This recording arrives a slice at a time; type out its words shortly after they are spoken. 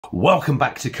Welcome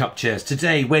back to Cupchairs.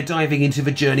 Today we're diving into the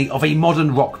journey of a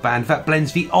modern rock band that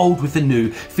blends the old with the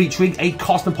new, featuring a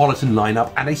cosmopolitan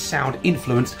lineup and a sound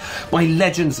influenced by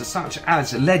legends such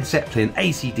as Led Zeppelin,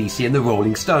 AC/DC and the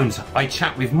Rolling Stones. I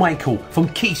chat with Michael from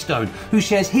Keystone, who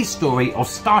shares his story of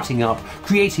starting up,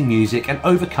 creating music and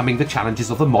overcoming the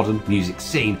challenges of the modern music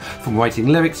scene, from writing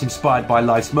lyrics inspired by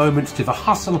life's moments to the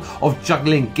hustle of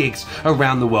juggling gigs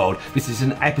around the world. This is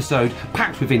an episode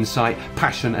packed with insight,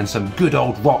 passion and some good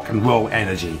old rock and roll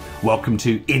energy. Welcome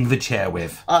to In the Chair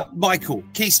With. Michael,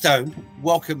 Keystone,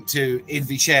 welcome to In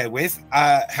the Chair With.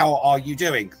 How are you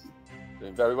doing?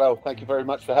 Doing very well. Thank you very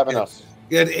much for having us.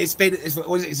 Good. It's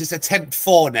a attempt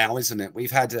 4 now, isn't it? We've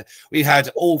had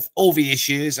all the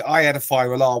issues. I had a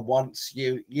fire alarm once.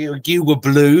 You were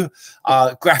blue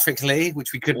graphically,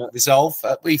 which we couldn't resolve.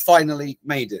 We finally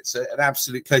made it. So an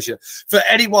absolute pleasure. For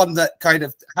anyone that kind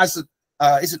of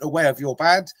isn't aware of your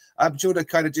band, do you want to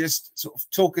kind of just sort of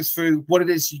talk us through what it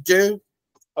is you do?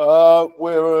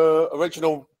 We're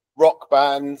original rock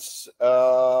bands,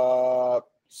 sort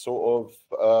of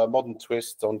modern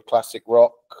twist on classic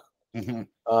rock.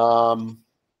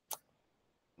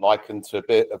 Likened to a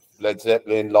bit of Led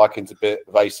Zeppelin, likened to a bit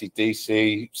of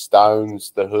AC/DC,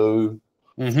 Stones, The Who.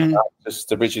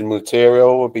 Just original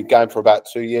material. We've been going for about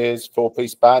 2 years,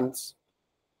 4-piece bands.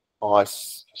 I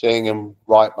sing and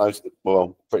write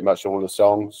pretty much all the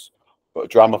songs. Got a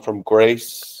drummer from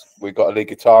Greece. We've got a lead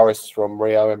guitarist from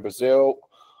Rio in Brazil.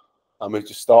 And we've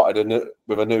just started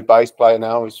with a new bass player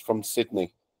now. He's from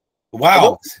Sydney.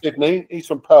 Wow. Sydney. He's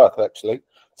from Perth, actually.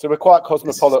 So we're quite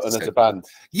cosmopolitan as a band.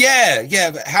 Yeah.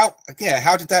 But how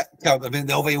did that come? I mean,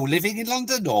 are they all living in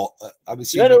London, or I'm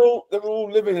assuming? Yeah, they're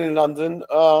all living in London.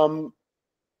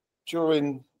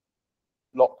 During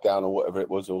lockdown or whatever it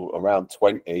was, or around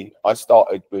 20, I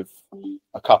started with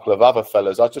a couple of other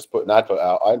fellas. I just put an advert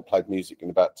out. I hadn't played music in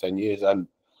about 10 years, and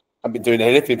I've been doing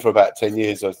anything for about 10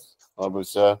 years. I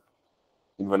was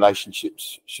in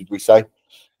relationships, should we say?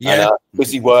 Yeah, and,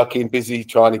 busy working, busy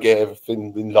trying to get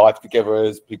everything in life together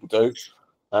as people do,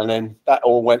 and then that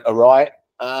all went awry.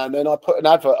 And then I put an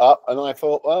advert up, and I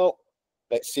thought, well,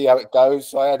 let's see how it goes.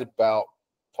 So I had about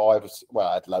I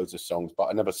had loads of songs, but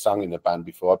I never sung in a band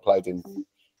before. I played in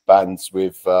bands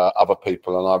with other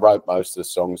people, and I wrote most of the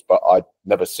songs, but I'd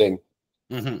never sing.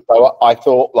 So I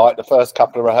thought, like, the first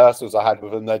couple of rehearsals I had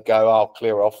with them, they'd go, "I'll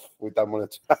clear off. We don't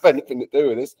want to have anything to do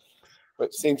with this." But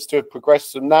it seems to have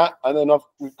progressed from that, and then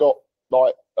we've got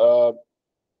like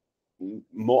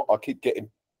more. I keep getting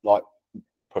like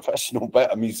professional,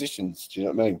 better musicians. Do you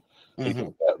know what I mean? People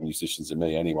are better musicians than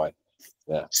me, anyway.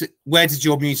 Yeah. So where did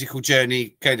your musical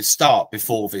journey kind of start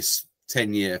before this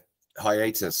 10-year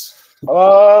hiatus?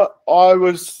 I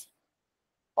was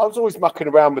always mucking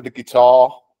around with the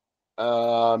guitar.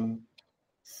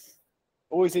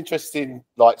 Always interested in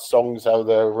like songs, how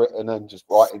they're written, and just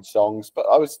writing songs. But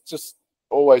I was just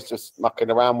always just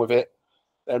mucking around with it.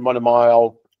 Then one of my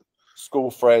old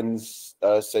school friends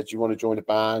said, "You want to join a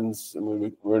band?" And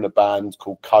we were in a band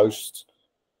called Coast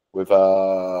with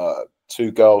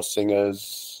 2 girl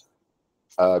singers,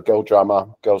 girl drummer,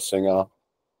 girl singer.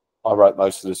 I wrote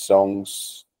most of the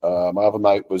songs. My other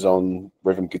mate was on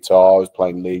rhythm guitar. I was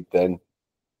playing lead then.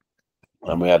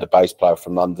 And we had a bass player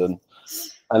from London.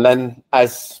 And then,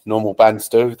 as normal bands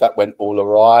do, that went all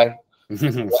awry.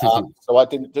 So I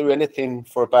didn't do anything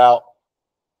for about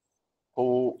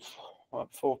 4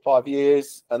 or 5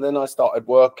 years. And then I started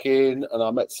working, and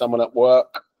I met someone at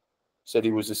work, said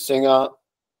he was a singer.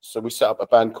 So we set up a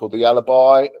band called The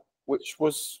Alibi, which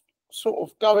was sort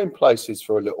of going places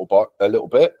for a little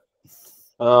bit.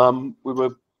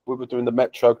 We were doing the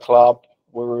Metro Club.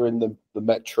 We were in the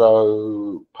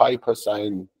Metro paper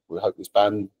saying, "We hope this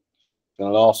band is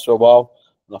going to last for a while."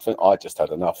 And I think I just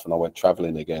had enough, and I went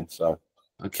travelling again. So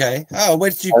okay. Oh, where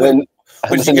did you go?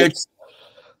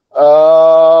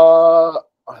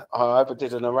 I either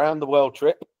did an around the world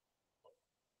trip,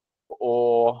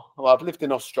 or I've lived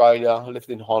in Australia, I lived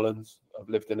in Holland, I've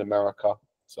lived in America.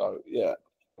 So yeah,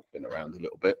 I've been around a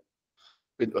little bit,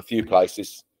 been to a few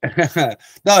places.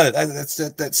 No,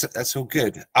 that's all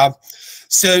good.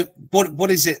 So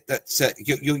what is it that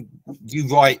you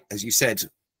write, as you said,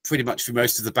 pretty much for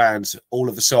most of the bands, all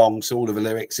of the songs, all of the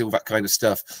lyrics, all that kind of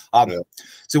stuff.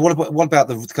 So what about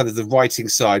the kind of the writing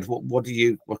side?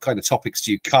 What kind of topics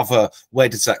do you cover? Where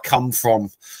does that come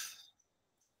from?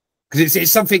 Because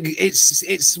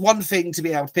it's one thing to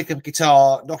be able to pick up a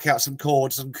guitar, knock out some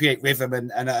chords and create rhythm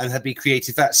and be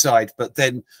creative that side. But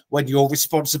then when you're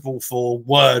responsible for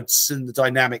words and the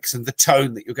dynamics and the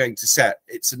tone that you're going to set,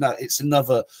 it's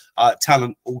another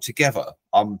talent altogether.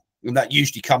 And that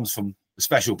usually comes from a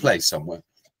special place somewhere.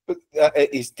 but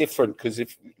it is different because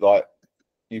if like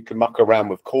you can muck around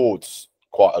with chords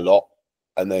quite a lot,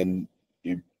 and then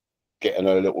you get in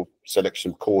a little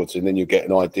selection of chords, and then you get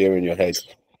an idea in your head,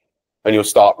 and you'll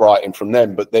start writing from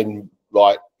them. But then,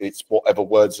 like, it's whatever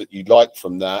words that you like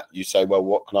from that. You say, well,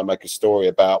 what can I make a story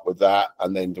about with that?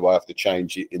 And then do I have to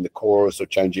change it in the chorus or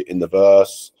change it in the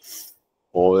verse?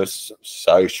 Or this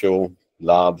social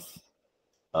love,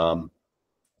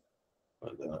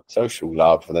 social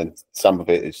love, and then some of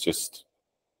it is just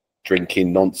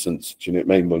drinking nonsense. Do you know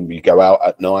what I mean? When we go out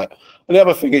at night, and the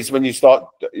other thing is when you start,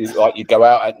 like, you go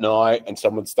out at night and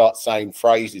someone starts saying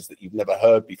phrases that you've never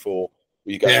heard before.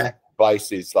 Where you go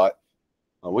places like,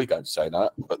 oh, we don't say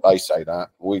that, but they say that.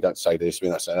 We don't say this, we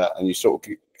don't say that, and you sort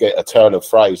of get a turn of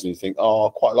phrase, and you think, oh, I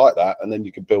quite like that, and then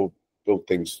you can build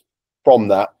things from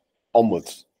that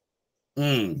onwards.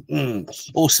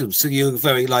 Awesome. So you're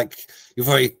very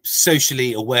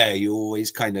socially aware. You're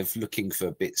always kind of looking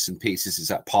for bits and pieces. Is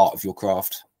that part of your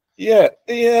craft? Yeah,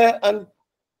 and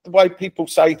the way people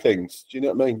say things. Do you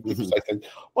know what I mean? People say things.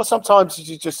 Well, sometimes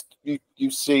you just you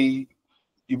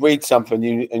read something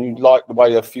and you like the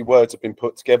way a few words have been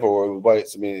put together or the way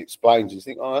it's been explained. You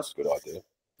think, oh, that's a good idea.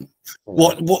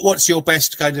 What's your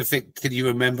best kind of thing? Can you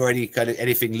remember any kind of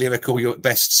anything lyrical? Your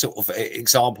best sort of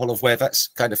example of where that's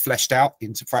kind of fleshed out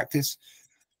into practice?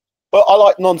 Well, I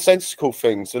like nonsensical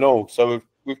things and all. So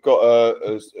we've got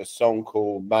a song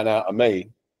called "Man Out of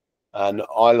Me," and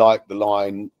I like the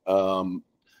line.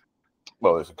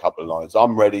 Well, there's a couple of lines.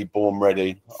 I'm ready, born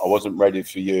ready. I wasn't ready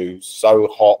for you. So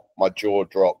hot, my jaw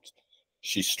dropped.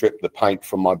 She stripped the paint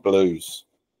from my blues.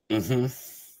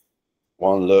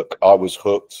 One look, I was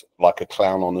hooked like a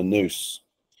clown on a noose.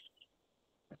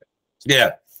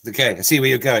 Yeah. Okay. I see where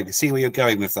you're going. I see where you're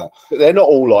going with that. But they're not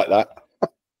all like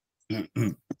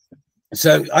that.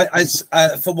 So,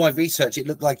 for my research, it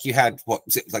looked like you had what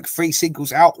was it, like 3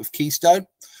 singles out with Keystone?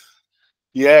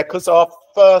 Yeah, because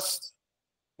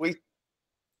we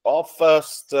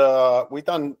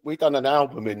done an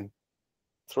album in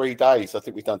 3 days. I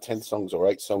think we've done 10 songs or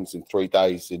 8 songs in 3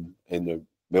 days in the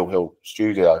Mill Hill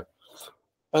studio.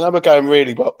 And they were going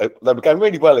really well. They were going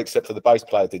really well, except for the bass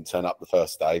player didn't turn up the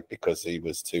first day because he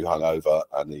was too hungover,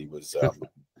 and he was,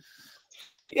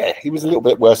 yeah, he was a little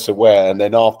bit worse for wear. And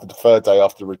then after the 3rd day,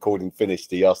 after the recording finished,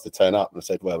 he asked to turn up, and I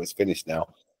said, "Well, it's finished now."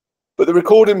 But the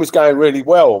recording was going really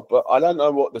well. But I don't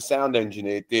know what the sound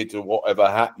engineer did or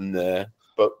whatever happened there.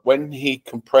 But when he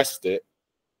compressed it,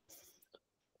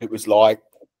 it was like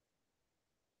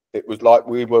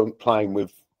we weren't playing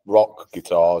with rock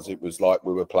guitars. It was like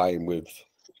we were playing with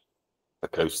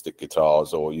acoustic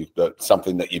guitars, or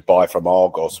something that you buy from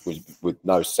Argos with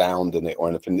no sound in it or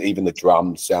anything. Even the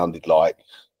drums sounded like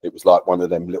it was like one of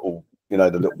them little, the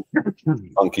little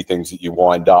funky things that you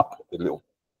wind up, the little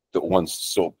ones,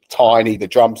 sort of tiny. The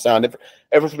drum sound,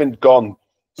 everything gone.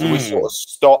 So we sort of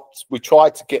stopped. We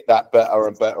tried to get that better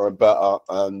and better and better,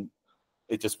 and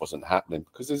it just wasn't happening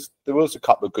because there was a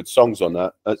couple of good songs on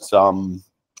that. That's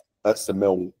the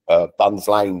Mill Buns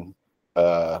Lane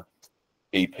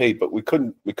EP, but we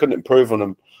couldn't improve on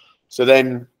them. So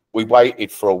then we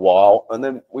waited for a while, and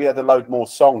then we had a load more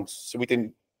songs. So we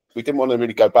didn't want to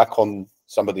really go back on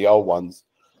some of the old ones.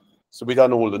 So we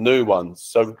done all the new ones.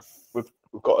 So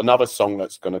we've got another song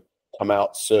that's going to come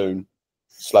out soon,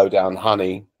 "Slow Down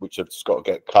Honey," which I've just got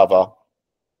to get cover.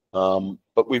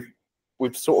 But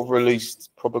we've sort of released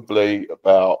probably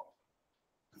about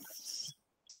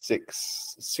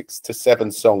six to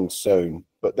 7 songs soon,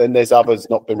 but then there's others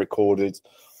not been recorded.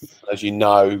 As you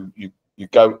know, you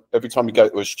go, every time you go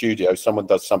to a studio, someone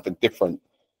does something different.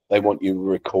 They want you to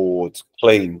record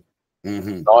clean.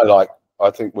 I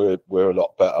think we're a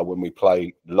lot better when we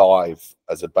play live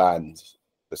as a band.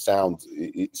 The sound,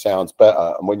 it sounds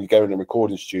better, and when you go in a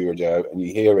recording studio and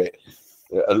you hear it,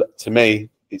 to me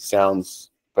it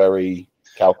sounds very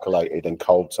calculated and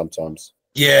cold sometimes.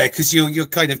 Yeah, because you're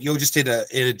just in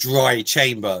a dry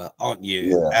chamber, aren't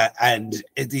you? Yeah. And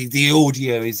the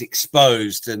audio is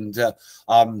exposed, and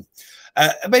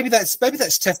maybe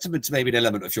that's testament to maybe an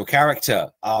element of your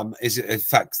character. Is it the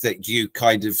fact that you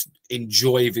kind of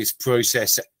enjoy this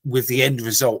process with the end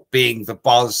result being the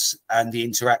buzz and the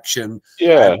interaction,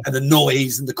 and the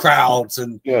noise and the crowds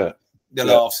and the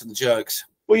laughs and the jokes.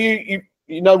 Well,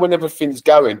 you know when everything's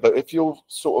going, but if you're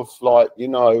sort of like,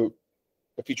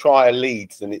 if you try a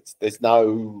lead and there's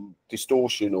no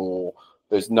distortion or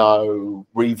there's no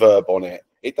reverb on it,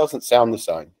 it doesn't sound the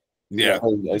same. Yeah,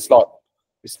 it's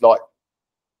like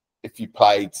if you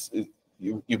played,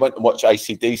 you went and watched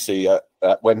AC/DC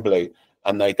at Wembley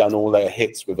and they done all their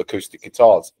hits with acoustic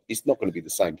guitars. It's not going to be the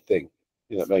same thing.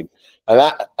 You know what I mean? And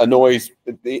that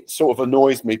it sort of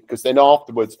annoys me, because then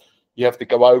afterwards you have to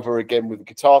go over again with the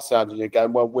guitar sound, and you're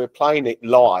going, well, we're playing it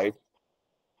live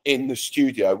in the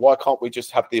studio. Why can't we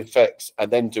just have the effects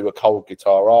and then do a cold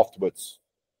guitar afterwards?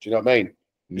 Do you know what I mean?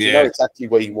 Yeah. You know exactly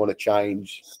where you want to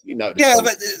change. You know. Yeah,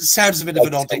 but it sounds a bit of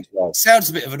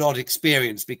an odd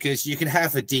experience, because you can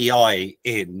have a DI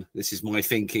in. This is my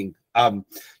thinking.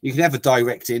 You can have a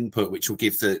direct input, which will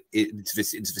give into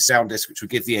the sound desk, which will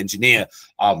give the engineer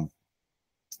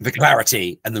the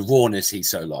clarity and the rawness he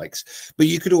so likes. But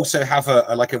you could also have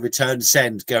a return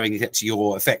send going to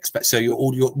your effects, but so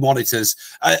all your monitors.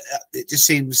 It just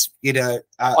seems, you know.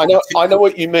 I know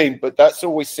what you mean, but that's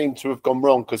always seemed to have gone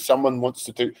wrong, because someone wants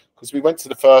to do. Because we went to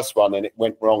the first one and it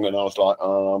went wrong, and I was like,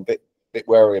 oh, I'm a bit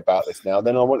wary about this now.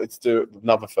 Then I wanted to do it with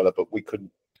another fella, but we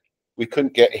couldn't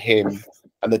get him.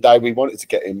 And the day we wanted to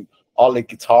get him, our lead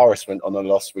guitarist went on a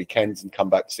lost weekend and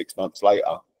come back 6 months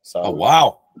later. So, oh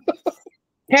wow.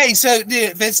 Hey, so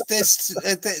yeah, there's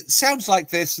sounds like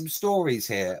there's some stories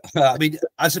here. I mean,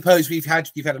 I suppose you've had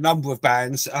a number of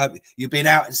bands. You've been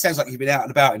out. It sounds like you've been out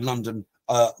and about in London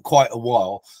quite a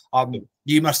while.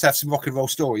 You must have some rock and roll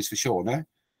stories for sure, no?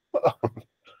 Got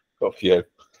a few.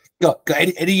 Got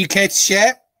any you care to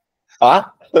share? Huh?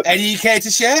 Any you care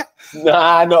to share?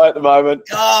 Nah, not at the moment.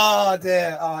 Oh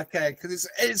dear. Oh, okay, because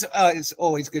it's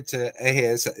always good to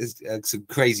hear some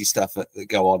crazy stuff that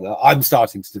go on. I'm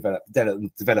starting to develop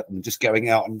them, just going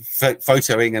out and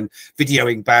photoing and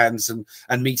videoing bands and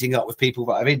meeting up with people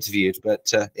that I've interviewed.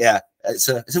 But yeah, it's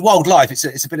a wild life.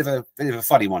 It's a bit of a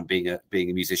funny one being a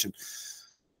musician.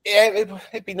 Yeah,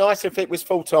 it'd be nice if it was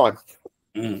full time.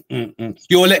 You're an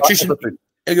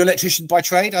electrician by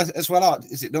trade as well,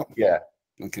 is it not? Yeah.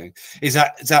 Okay. Is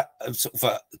that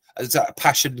a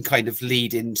passion kind of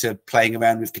lead into playing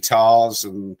around with guitars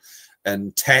and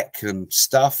tech and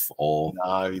stuff, or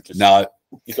no?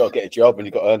 You got to get a job and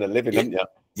you got to earn a living, haven't you?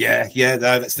 Yeah.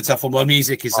 No, that's the tough one. Well,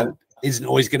 music isn't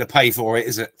always going to pay for it,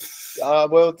 is it?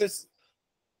 Well,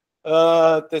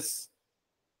 I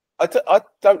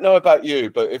don't know about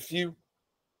you, but if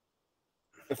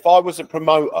I was a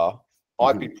promoter,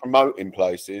 I'd be promoting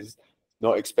places,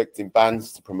 not expecting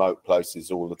bands to promote places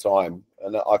all the time.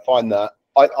 And I find that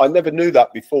I never knew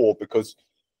that before, because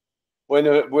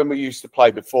when we used to play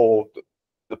before,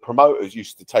 the promoters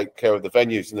used to take care of the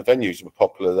venues, and the venues were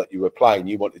popular that you were playing.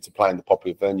 You wanted to play in the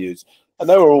popular venues, and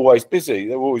they were always busy.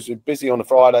 They were always busy on a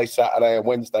Friday, Saturday, and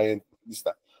Wednesday, and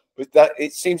stuff. But that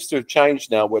it seems to have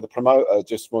changed now, where the promoter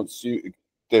just wants you to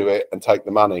do it and take the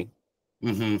money,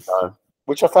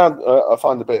 which I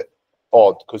find a bit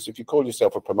odd, because if you call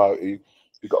yourself a promoter, you've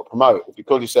got to promote. If you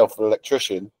call yourself an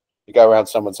electrician, you go around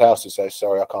someone's house and say,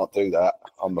 sorry, I can't do that.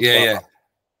 I'm the plumber.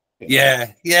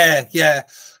 Yeah.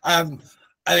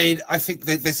 I mean, I think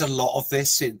that there's a lot of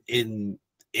this in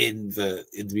the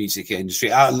music industry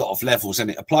at a lot of levels,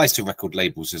 and it applies to record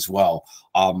labels as well.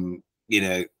 You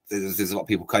know, there's a lot of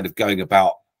people kind of going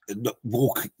about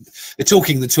they're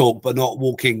talking the talk but not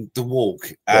walking the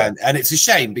walk, and it's a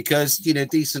shame, because, you know,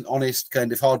 decent, honest,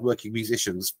 kind of hardworking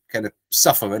musicians kind of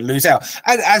suffer and lose out,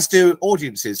 and as do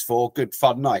audiences for good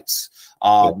fun nights.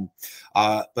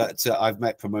 But I've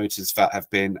met promoters that have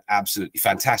been absolutely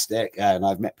fantastic, and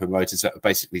I've met promoters that are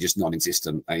basically just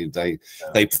non-existent. They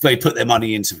put their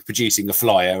money into producing a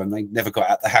flyer, and they never got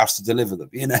out the house to deliver them,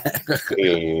 you know.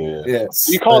 Yeah.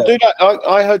 You can't do that.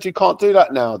 I heard you can't do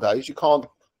that nowadays. You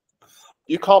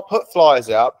can't put flyers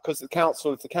out, because if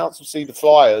the council see the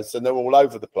flyers and they're all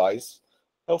over the place,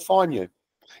 they'll fine you.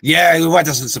 Yeah, well, that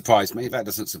doesn't surprise me.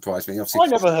 Obviously, I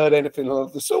never heard anything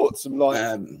of the sorts. I'm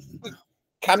like,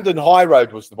 Camden High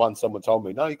Road was the one someone told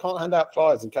me, no, you can't hand out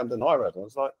flyers in Camden High Road. I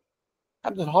was like,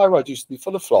 Camden High Road used to be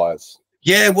full of flyers.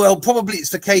 Yeah, well, probably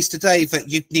it's the case today that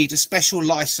you'd need a special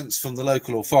license from the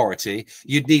local authority.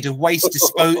 You'd need a waste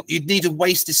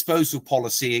disposal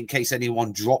policy in case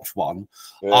anyone dropped one.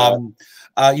 Yeah.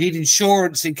 You need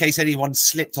insurance in case anyone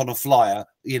slipped on a flyer,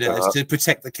 you know, to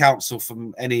protect the council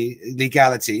from any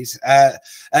legalities, and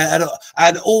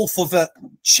all for the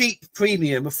cheap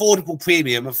premium, affordable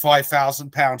premium of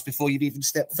 £5,000 before you've even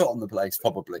stepped foot on the place,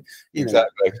 probably. You know?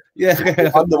 Exactly. Yeah.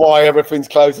 I wonder why everything's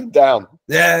closing down.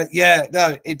 Yeah.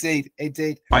 No, indeed.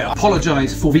 I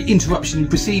apologise for the interruption in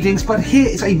proceedings, but here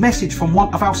is a message from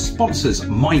one of our sponsors,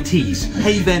 My Tees.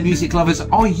 Hey there, music lovers.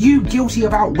 Are you guilty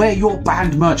about where your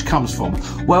band merch comes from?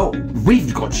 Well,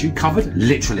 we've got you covered,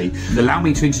 literally. Allow me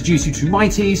me to introduce you to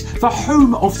Mighty's, the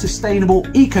home of sustainable,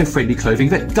 eco-friendly clothing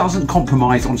that doesn't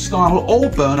compromise on style or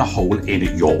burn a hole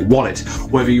in your wallet.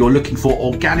 Whether you're looking for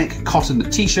organic cotton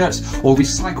t-shirts or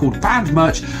recycled band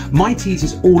merch, Mighty's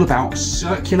is all about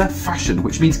circular fashion,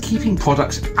 which means keeping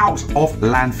products out of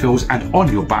landfills and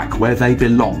on your back where they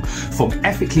belong. From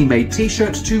ethically made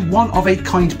t-shirts to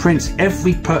one-of-a-kind prints,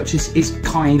 every purchase is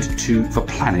kind to the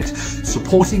planet.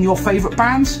 Supporting your favourite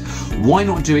bands? Why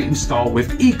not do it in style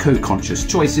with eco-conscious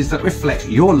choices that reflect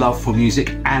your love for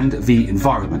music and the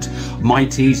environment?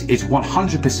 Mighty's is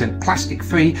 100%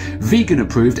 plastic-free,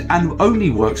 vegan-approved, and only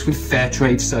works with fair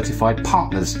trade certified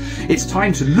partners. It's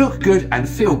time to look good and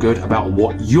feel good about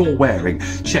what you're wearing.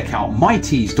 Check out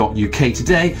mytees.uk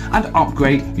today and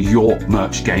upgrade your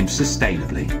merch game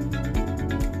sustainably.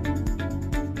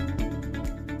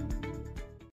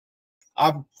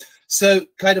 So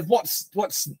kind of what's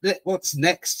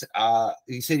next?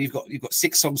 You said you've got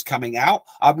 6 songs coming out.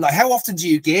 Like, how often do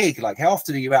you gig? Like, how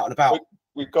often are you out and about?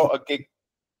 We've got a gig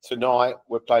tonight.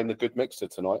 We're playing the Good Mixer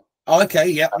tonight. Oh, okay,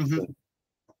 yeah. Mm-hmm.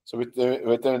 So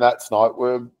we're doing that tonight.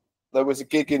 There was a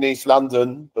gig in East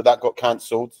London, but that got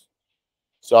cancelled.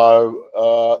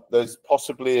 So there's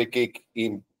possibly a gig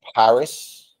in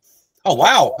Paris. Oh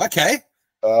wow! Okay.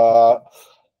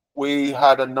 We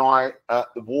had a night at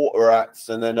the Water Rats,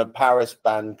 and then a Paris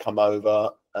band come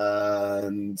over,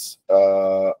 and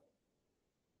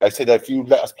they said, if you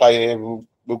let us play here,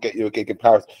 we'll get you a gig in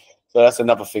Paris. So that's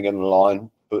another thing in the line.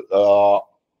 But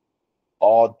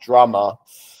our drummer,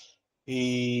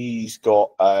 he's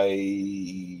got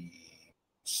a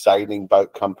sailing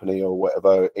boat company or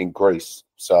whatever in Greece,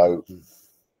 so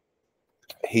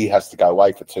he has to go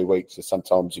away for 2 weeks. So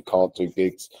sometimes you can't do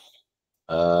gigs.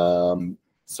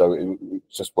 So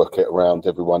just work it around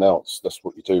everyone else. That's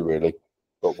what you do, really.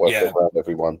 But work it around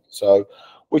everyone. So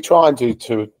we try and do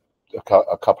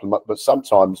a couple of months, but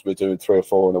sometimes we're doing 3 or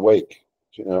 4 in a week.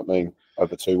 Do you know what I mean?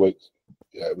 Over 2 weeks.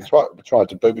 Yeah, we try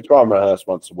and rehearse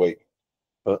once a week.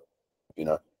 But you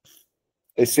know,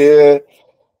 it's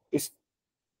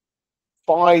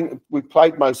fine. We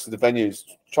played most of the venues.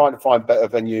 Trying to find better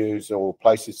venues or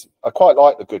places. I quite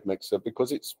like the Good Mixer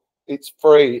because it's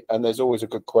free and there's always a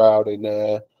good crowd in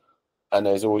there, and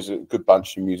there's always a good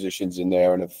bunch of musicians in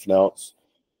there and everything else.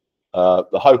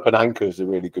 The Hope and Anchor is a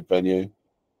really good venue.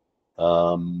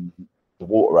 The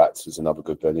Water Rats is another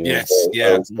good venue. Yes,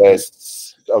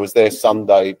 I was there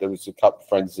Sunday. There was a couple of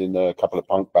friends in a couple of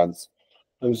punk bands.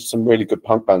 There was some really good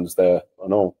punk bands there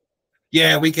and all.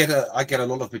 Yeah, I get a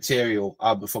lot of material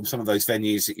from some of those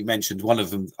venues that you mentioned. One of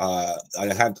them I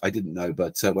didn't know,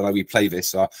 but when I replay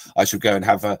this, I should go and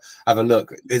have a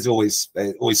look. There's always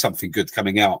something good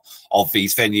coming out of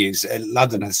these venues.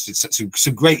 London has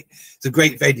some great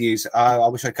venues. I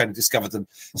wish I kind of discovered them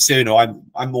sooner.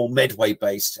 I'm more Medway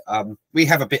based. We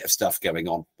have a bit of stuff going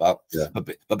on, but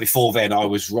before then I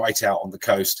was right out on the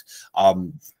coast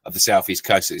of the southeast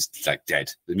coast. It's like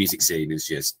dead. The music scene is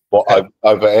just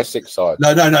over Essex side.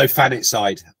 No, Thanet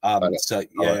side. So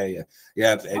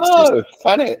yeah.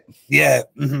 Thanet. Yeah.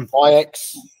 Mm-hmm.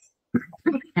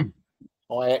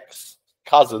 My ex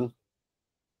cousin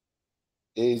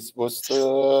was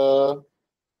the,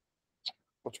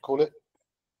 what do you call it?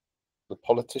 The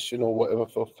politician or whatever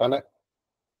for Thanet.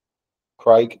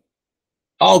 Craig.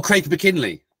 Oh, Craig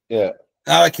McKinley. Yeah.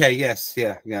 Oh, okay. Yes.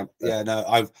 Yeah. No,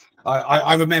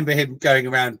 I remember him going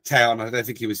around town. I don't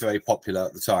think he was very popular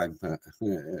at the time.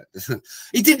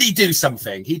 He did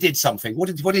something. He did something. What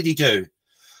did he do?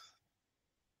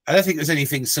 I don't think there's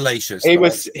anything salacious. He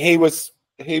was against.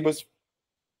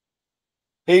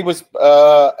 He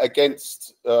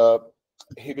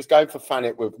was going for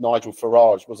Thanet with Nigel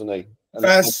Farage, wasn't he? And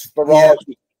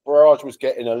Farage was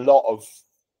getting a lot of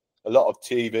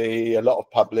TV, a lot of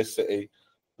publicity.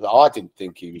 I didn't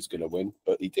think he was going to win,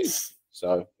 but he did.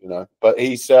 So, you know, but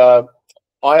he's, I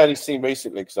only seen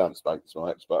recently, because I haven't spoken to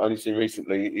my ex, but I only seen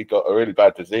recently he got a really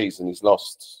bad disease and he's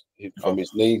lost from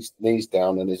his knees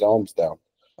down and his arms down.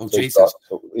 Oh, so Jesus.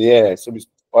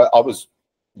 I was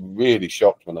really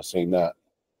shocked when I seen that.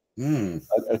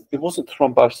 It wasn't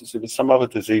thrombosis, it was some other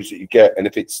disease that you get, and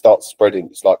if it starts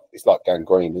spreading, it's like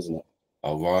gangrene, isn't it?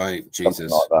 Oh, right. Jesus.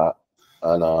 Something like that.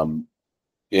 And,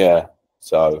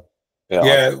 so...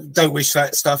 Yeah, don't wish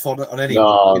that stuff on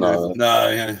anyone. No.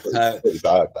 It's pretty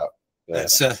bad, that. Yeah.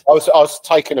 I was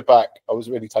taken aback. I was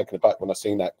really taken aback when I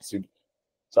seen that.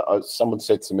 Someone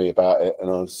said to me about it, and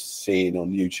I was seeing on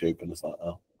YouTube, and I was like,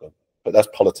 oh, God. But that's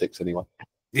politics anyway.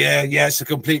 Yeah, yeah, it's a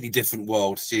completely different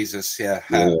world. Jesus, yeah.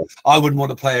 Yeah. I wouldn't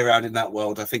want to play around in that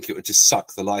world. I think it would just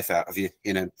suck the life out of you,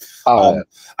 you know. Oh,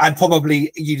 And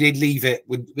probably you did leave it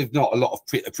with not a lot of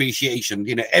appreciation.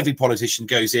 You know, every politician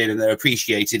goes in and they're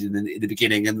appreciated in the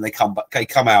beginning, and they come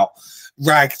out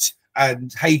ragged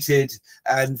and hated,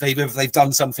 and whether they've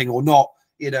done something or not,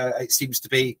 you know, it seems to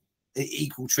be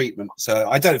equal treatment. So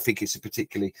I don't think it's a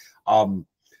particularly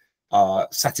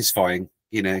satisfying,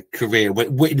 you know, career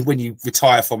when you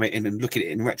retire from it and look at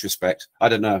it in retrospect. I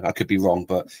don't know, I could be wrong,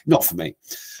 but not for me.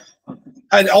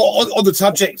 And on the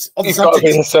subject, you've got to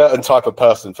be a certain type of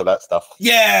person for that stuff.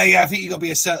 Yeah, I think you've got to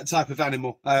be a certain type of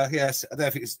animal. Yes, I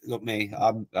don't think it's not me.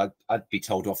 I'd be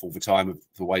told off all the time of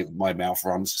the way my mouth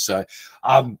runs. So,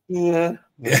 yeah.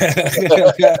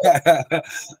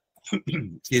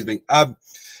 Excuse me.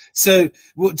 So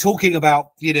we're talking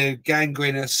about, you know,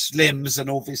 gangrenous limbs and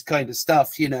all this kind of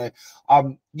stuff. You know,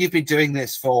 you've been doing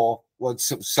this for a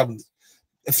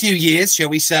few years, shall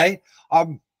we say?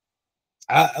 One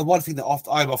thing that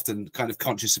I'm often kind of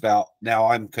conscious about now,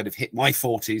 I'm kind of hit my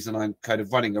 40s and I'm kind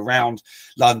of running around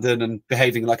London and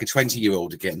behaving like a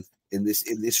 20-year-old again in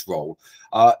this role,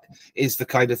 is the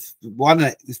kind of one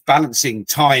is balancing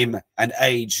time and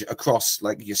age across,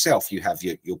 like yourself. You have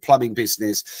your plumbing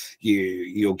business,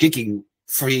 you're gigging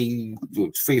three or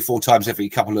four times every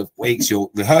couple of weeks, you're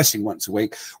rehearsing once a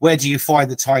week. Where do you find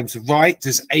the time to write?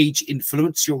 Does age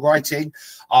influence your writing?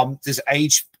 Does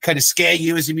age kind of scare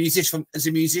you as a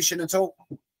musician at all?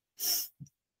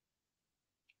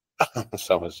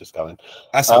 Someone's just going.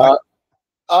 That's all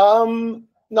right.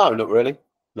 No, not really.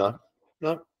 No.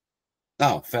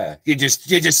 Oh, fair. You're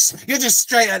just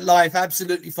straight at life,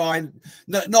 absolutely fine.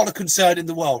 No, not a concern in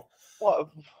the world. What?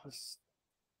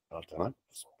 I don't know.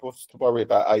 What's to worry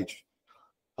about age?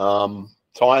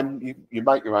 Time. You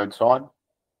make your own time.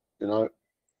 You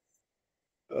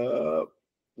know.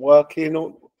 Working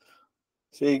or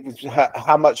see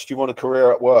how much do you want a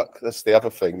career at work? That's the other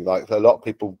thing. Like a lot of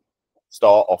people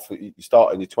start off. You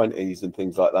start in your 20s and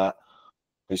things like that.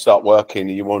 You start working,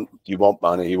 and you want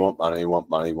money,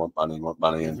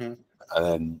 and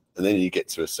then you get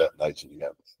to a certain age and you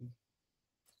go,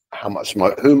 how much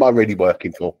who am I really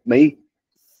working for? Me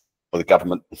or the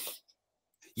government?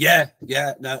 Yeah,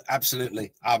 no,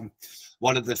 absolutely.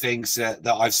 One of the things that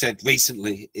I've said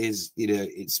recently is, you know,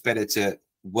 it's better to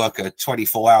work a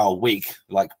 24-hour week,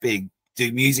 like do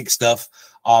music stuff,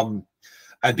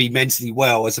 and be mentally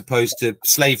well, as opposed to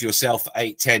slave yourself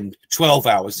 8, 10, 12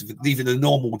 hours. Even the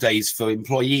normal days for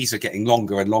employees are getting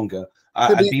longer and longer,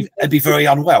 and be very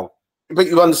unwell. But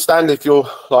you understand, if you're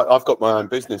like, I've got my own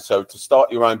business, so to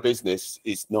start your own business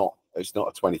is not a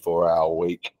 24-hour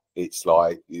week. It's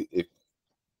like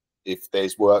if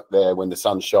there's work there when the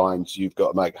sun shines, you've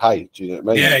got to make hay. Do you know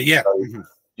what I mean? Yeah. So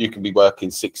you can be working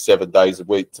 6-7 days a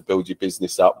week to build your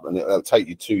business up, and it'll take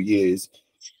you 2 years.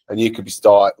 And you could be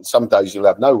some days you'll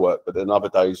have no work, but then other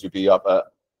days you'll be up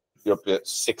at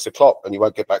 6 o'clock and you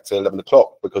won't get back to 11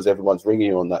 o'clock because everyone's ringing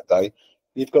you on that day.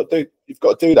 You've got to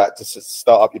do that to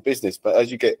start up your business. But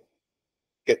as you get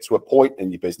to a point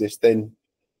in your business, then,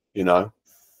 you know,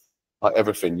 like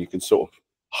everything, you can sort of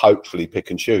hopefully pick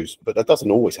and choose, but that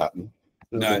doesn't always happen.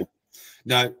 No.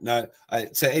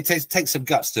 So it takes some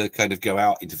guts to kind of go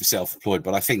out into the self-employed,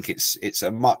 but I think it's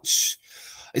a much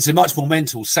more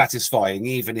mental satisfying,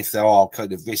 even if there are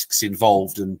kind of risks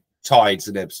involved and tides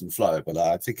and ebbs and flow. But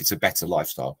I think it's a better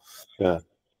lifestyle. Yeah.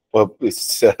 Well,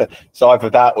 it's either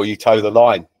that or you toe the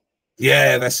line.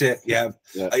 Yeah, that's it. Yeah.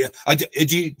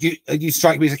 You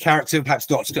strike me as a character, perhaps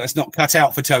it's not cut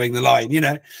out for towing the line, you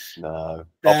know? No.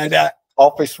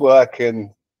 Office work and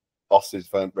bosses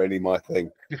weren't really my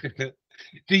thing.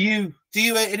 Do you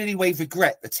in any way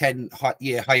regret the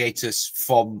 10-year hiatus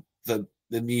from the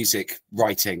music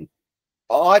writing?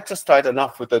 I just had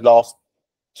enough with the last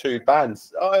 2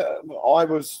 bands. I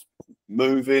was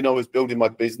moving, I was building my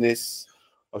business,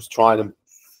 I was trying to,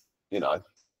 you know,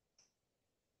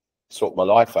 sort my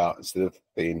life out instead of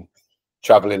being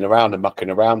traveling around and mucking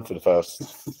around for the first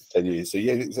 10 years. So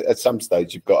yeah, at some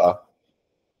stage you've got to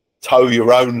toe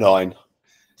your own line.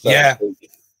 Yeah.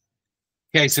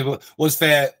 Okay, so was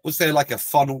there like a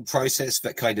funnel process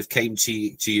that kind of came to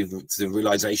you to the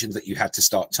realization that you had to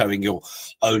start towing your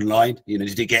own line? You know,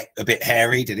 did it get a bit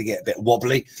hairy? Did it get a bit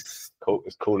wobbly?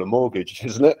 It's called a mortgage,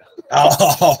 isn't it?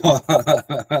 Oh.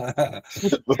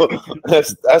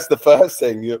 that's the first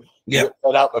thing. You're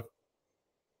fed up of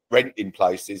renting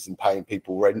places and paying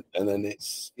people rent, and then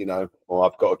it's, you know, well,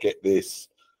 I've got to get this,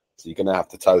 so you're going to have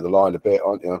to toe the line a bit,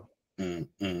 aren't you?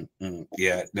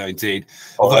 Yeah, no, indeed.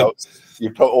 Although you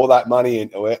put all that money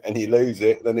into it and you lose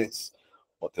it, then it's,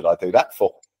 what did I do that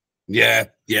for? Yeah,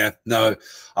 yeah, no.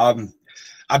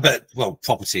 I bet, well,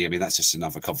 property, I mean, that's just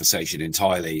another conversation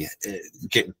entirely.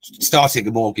 Starting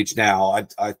a mortgage now,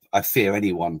 I fear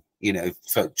anyone, you know,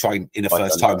 for trying in a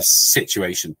first time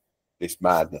situation. It's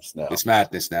madness now. It's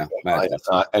madness now. Madness.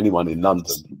 Anyone in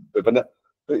London, but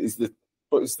is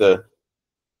the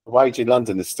wage in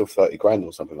London is still 30 grand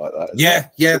or something like that? Yeah,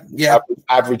 yeah.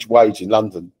 Average wage in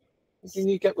London. What can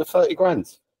you get with 30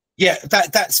 grand? Yeah,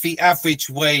 that's the average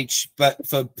wage, but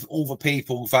for all the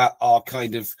people that are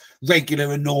kind of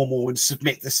regular and normal and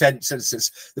submit the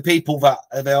census, there are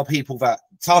people that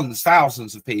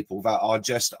thousands of people that are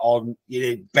just on, you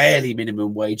know, barely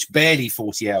minimum wage, barely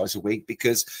 40 hours a week,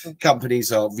 because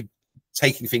companies are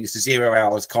taking things to 0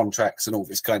 hours contracts and all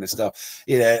this kind of stuff.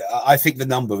 You know, I think the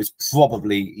number is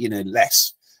probably, you know,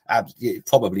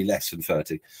 probably less than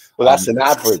 30. Well, that's an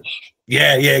average.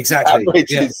 Yeah, exactly.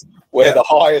 Average is where the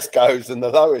highest goes and the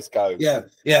lowest goes. Yeah.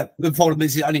 The problem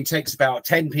is it only takes about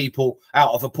 10 people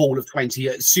out of a pool of 20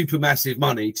 at supermassive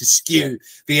money to skew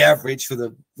the average for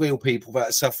the real people that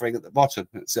are suffering at the bottom.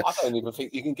 I don't even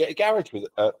think you can get a garage with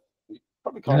it. You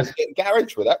probably can't get a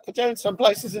garage with that. Could you in some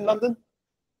places in London?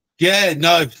 Yeah,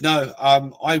 no.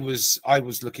 I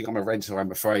was looking. I'm a renter,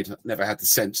 I'm afraid. I've never had the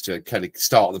sense to kind of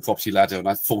start on the property ladder, and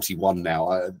I'm 41 now.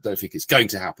 I don't think it's going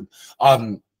to happen.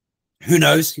 Who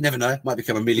knows? You never know. Might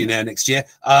become a millionaire next year.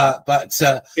 But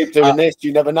keep doing this.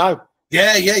 You never know.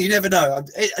 Yeah. You never know.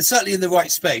 Certainly in the right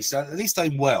space. At least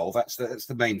I'm well. That's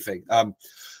the main thing.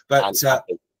 But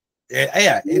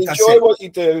yeah. You enjoy what you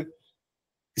do.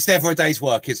 It's never a day's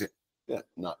work, is it? Yeah.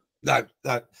 No.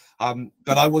 But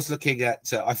I was looking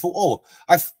at. I thought, oh,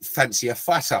 I fancy a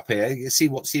flat up here. You see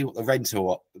what the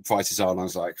rental prices are, and I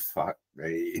was like, fuck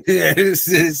me.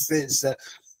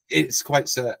 It's quite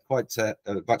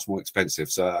much more expensive.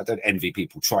 So I don't envy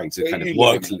people trying to kind of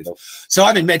work. So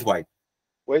I'm in Medway.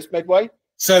 Where's Medway?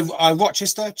 So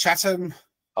Rochester, Chatham.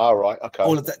 All right. Okay.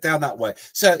 All of that down that way.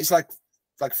 So it's like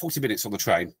 40 minutes on the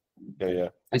train. Yeah.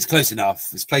 It's close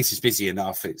enough. This place is busy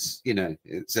enough. It's, you know,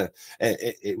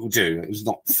 it will do. It was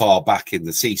not far back in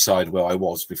the seaside where I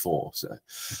was before.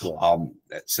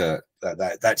 So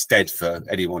that's dead for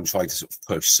anyone trying to sort of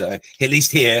push. So at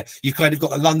least here you've kind of got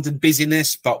the London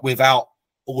busyness, but without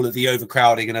all of the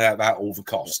overcrowding and about all the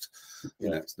cost. You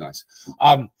know, it's nice.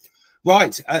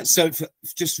 Right. So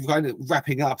just kind of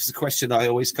wrapping up, is a question I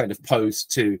always kind of pose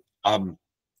to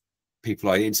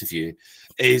people I interview,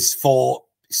 is for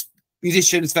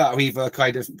musicians that are either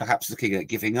kind of perhaps looking at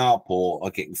giving up or are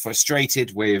getting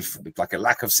frustrated with like a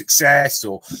lack of success,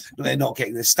 or they're not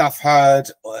getting their stuff heard,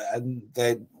 and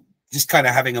they're just kind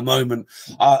of having a moment.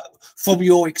 From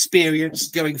your experience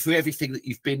going through everything that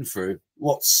you've been through,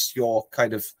 what's your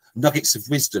kind of nuggets of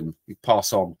wisdom you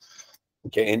pass on?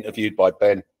 Get interviewed by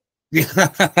Ben. Was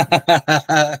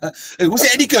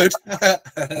it any good?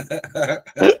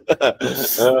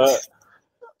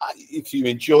 If you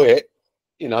enjoy it,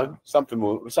 you know, something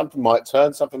might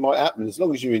turn, something might happen. As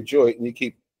long as you enjoy it and you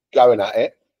keep going at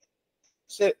it,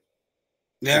 that's it.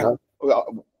 Yeah. You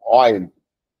know?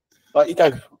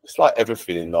 It's like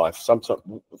everything in life. Sometimes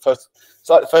it's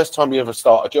like the first time you ever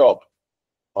start a job,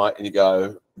 right? And you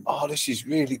go, oh, this is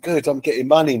really good. I'm getting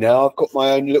money now. I've got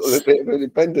my own little bit of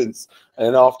independence. And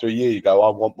then after a year, you go, I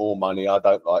want more money. I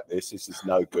don't like this. This is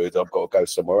no good. I've got to go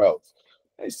somewhere else.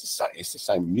 It's the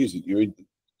same music.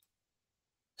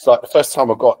 It's like the first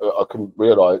time I couldn't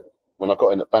realise when I got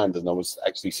in the band and I was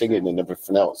actually singing and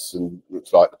everything else, and it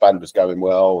was like the band was going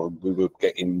well and we were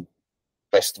getting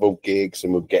festival gigs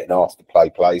and we were getting asked to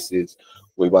play places.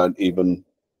 We weren't even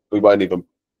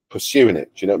pursuing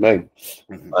it. Do you know what I mean?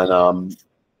 Mm-hmm.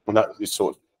 And that just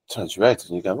sort of turns your head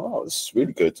and you go, oh, this is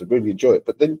really good. I really enjoy it.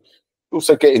 But then you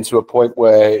also get into a point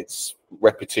where it's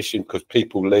repetition because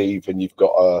people leave and you've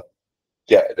got to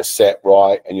get the set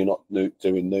right and you're not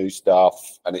doing new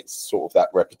stuff, and it's sort of that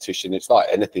repetition. It's like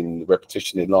anything,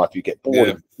 repetition in life, you get bored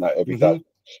of that every day.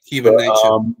 Human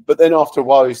nature. But then after a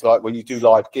while, it's like when you do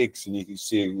live gigs and you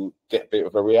can get a bit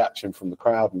of a reaction from the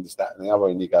crowd and this, that, and the other,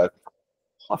 and you go,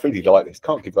 I really like this.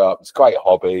 Can't give up. It's a great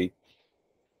hobby.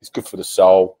 It's good for the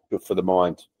soul, good for the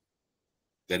mind.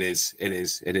 It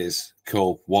is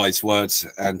cool. Wise words.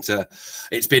 And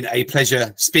it's been a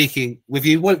pleasure speaking with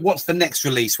you. What's the next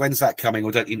release? When's that coming,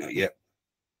 or don't you know yet?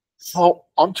 Oh,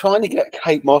 I'm trying to get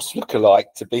Kate Moss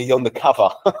lookalike to be on the cover.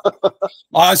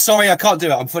 Sorry, I can't do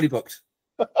it. I'm fully booked.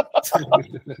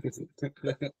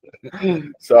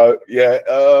 So yeah,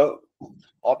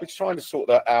 I've been trying to sort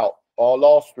that out. Our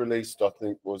last release, I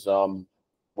think, was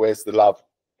Where's the Love?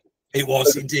 It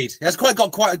was indeed. It's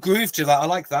got quite a groove to that. I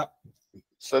like that.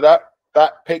 So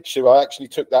that picture, I actually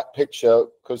took that picture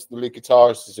because the lead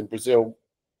guitarist is in Brazil,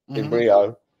 in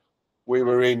Rio, we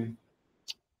were in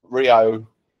Rio.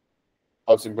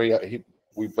 I was in Rio.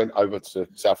 We went over to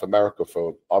South America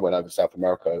I went over to South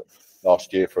America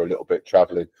last year for a little bit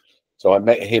traveling. So I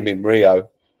met him in Rio.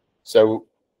 So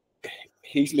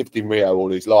he's lived in Rio all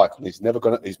his life, and his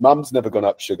mum's never gone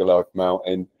up Sugarloaf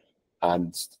Mountain,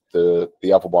 and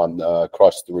the other one,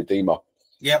 Christ the Redeemer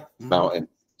Mountain.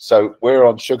 So we're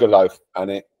on Sugarloaf,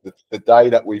 and the day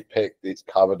that we picked, it's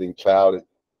covered in cloud,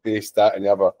 this, that, and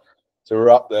the other. So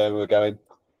we're up there, and we're going,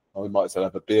 oh, we might as well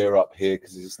have a beer up here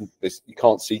because you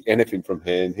can't see anything from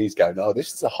here. And he's going, oh,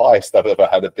 this is the highest I've ever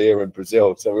had a beer in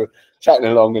Brazil. So we're chatting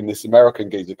along, and this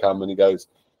American geezer comes, and he goes,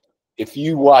 if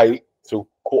you wait till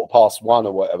 1:15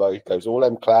 or whatever, he goes, all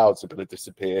them clouds are going to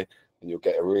disappear, and you'll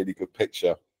get a really good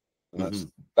picture.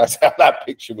 And that's how that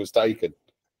picture was taken.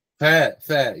 Fair.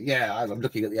 Yeah, I'm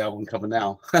looking at the album cover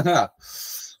now.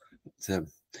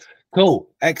 Cool,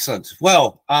 excellent.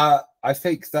 Well, I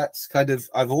think that's kind of.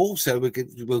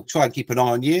 We'll try and keep an eye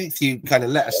on you if you kind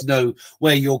of let us know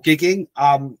where you're gigging.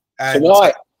 And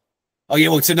Tonight. Oh yeah,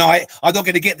 well tonight. I'm not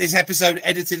going to get this episode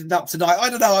edited and up tonight. I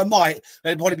don't know. I might.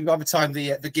 It'll probably be by the time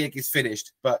the gig is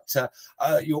finished. But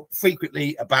you're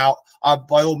frequently about.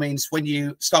 By all means, when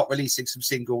you start releasing some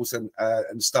singles and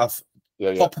stuff,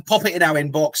 pop it in our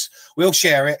inbox. We'll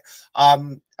share it.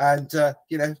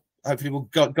 You know, hopefully we'll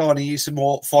go on and use some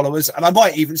more followers. And I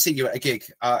might even see you at a gig.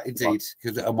 Indeed,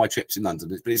 because on my trips in London.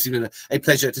 But it's been a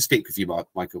pleasure to speak with you,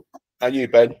 Michael. And you,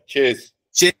 Ben. Cheers.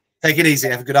 Cheers. Take it easy.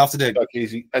 Have a good afternoon. Take it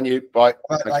easy. And you. Bye.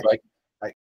 Bye. Thanks, mate.